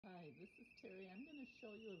this is Terry. I'm going to show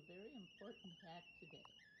you a very important hack today.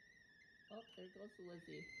 Oh, there goes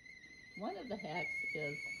Lizzie. One of the hacks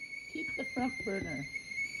is keep the front burner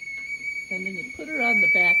and then you put her on the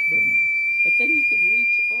back burner. But then you can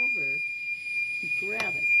reach over and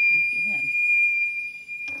grab it with your hand.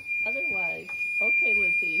 Otherwise, okay,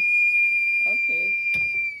 Lizzie, okay,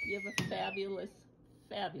 you have a fabulous,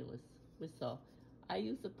 fabulous whistle. I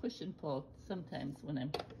use a push and pull sometimes when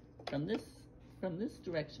I'm from this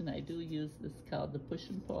direction. I do use this called the push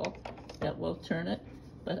and pull that will turn it,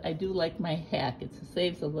 but I do like my hack. It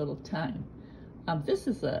saves a little time. This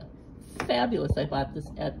is a fabulous. I bought this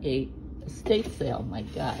at a estate sale. My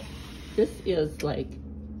God, this is like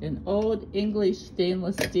an old English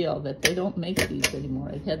stainless steel that they don't make these anymore.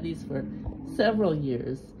 I've had these for several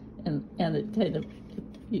years, and it kind of,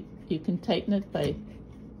 you can tighten it by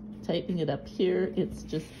tightening it up here. It's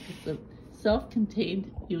a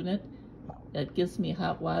self-contained unit that gives me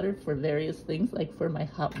hot water for various things, like for my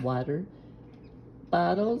hot water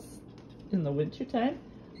bottles in the wintertime.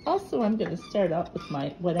 Also, I'm going to start out with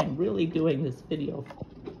what I'm really doing this video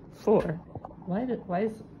for.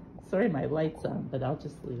 Sorry, my light's on, but I'll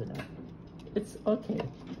just leave it on. It's okay.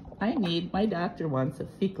 My doctor wants a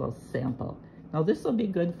fecal sample. Now, this will be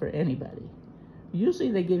good for anybody.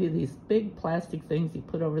 Usually they give you these big plastic things you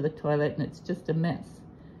put over the toilet, and it's just a mess.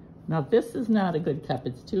 Now, this is not a good cup.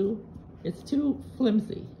 It's too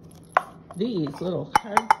flimsy. These little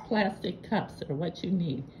hard plastic cups are what you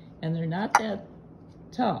need, and they're not that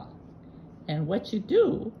tall. And what you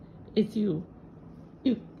do is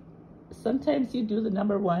sometimes you do the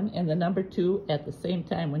number 1 and the number 2 at the same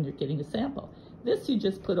time when you're getting a sample. This you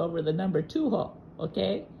just put over the number 2 hole,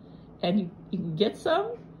 okay? And you can get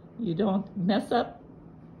some. You don't mess up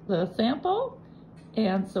the sample.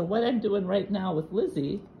 And so what I'm doing right now with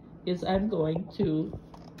Lizzie is I'm going to,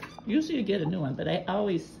 usually you get a new one, but I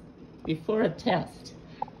always, before a test,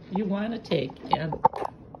 you want to take and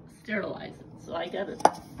sterilize it. So I got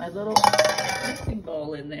my little mixing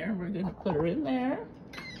bowl in there. We're going to put her in there.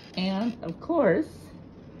 And of course,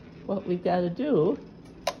 what we've got to do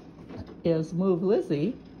is move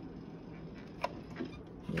Lizzie.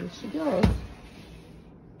 There she goes.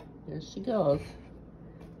 There she goes.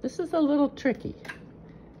 This is a little tricky,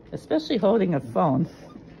 especially holding a phone.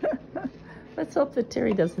 Let's hope that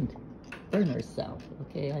Terry doesn't burn herself.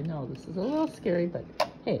 Okay, I know this is a little scary, but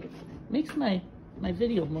hey, makes my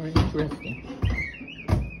video more interesting.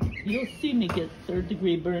 You'll see me get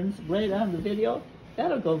 3rd-degree burns right on the video.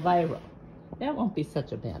 That'll go viral. That won't be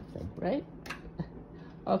such a bad thing, right?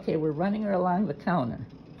 Okay, we're running her along the counter.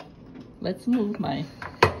 Let's move my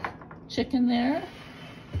chicken there.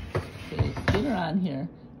 Okay, get her on here.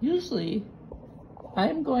 Usually,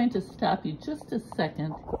 I'm going to stop you just a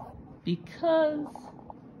second because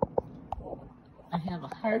I have a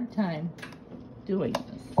hard time doing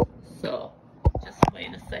this. So, just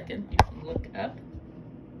wait a second. You can look up.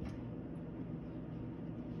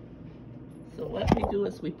 So what we do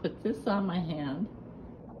is we put this on my hand.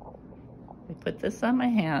 We put this on my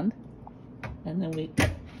hand, and then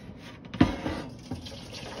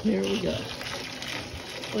here we go.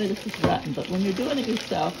 Boy, this is rotten, but when you're doing it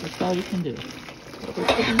yourself, that's all you can do. So we're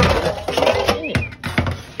putting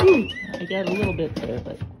Ooh, I got a little bit there,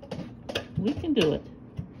 but we can do it.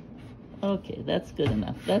 Okay, that's good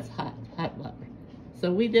enough. That's hot water.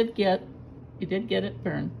 So you did get it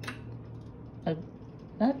burned.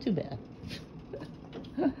 Not too bad.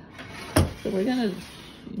 So we're gonna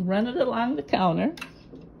run it along the counter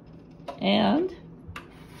and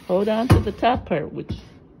hold on to the top part, which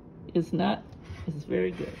is very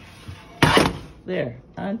good. There,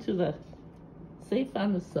 onto the safe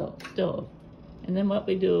on the stove. And then what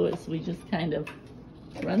we do is we just kind of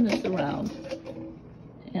run this around,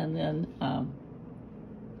 and then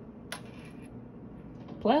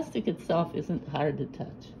plastic itself isn't hard to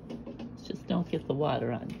touch. It's just don't get the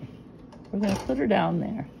water on you. We're gonna put her down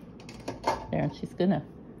there. There, and she's gonna,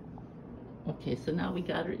 okay, so now we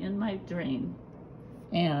got her in my drain,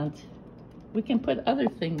 and we can put other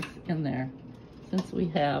things in there since we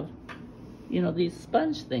have, these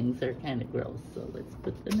sponge things are kind of gross. So let's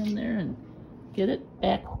put them in there and get the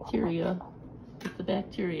bacteria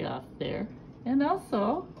off there. And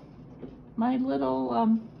also my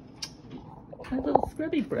little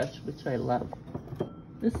scrubby brush, which I love.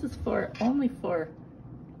 This is only for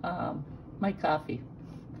my coffee.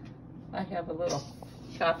 I have a little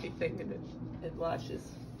coffee thing, and it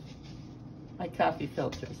washes my coffee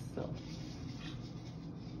filters. So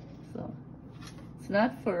it's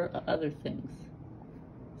not for other things.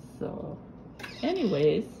 So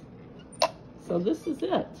anyways, so this is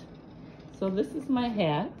it. So this is my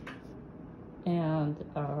hack. And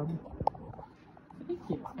thank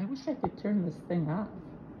you. I wish I could turn this thing off.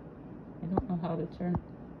 I don't know how to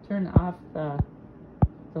turn off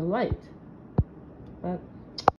the light, but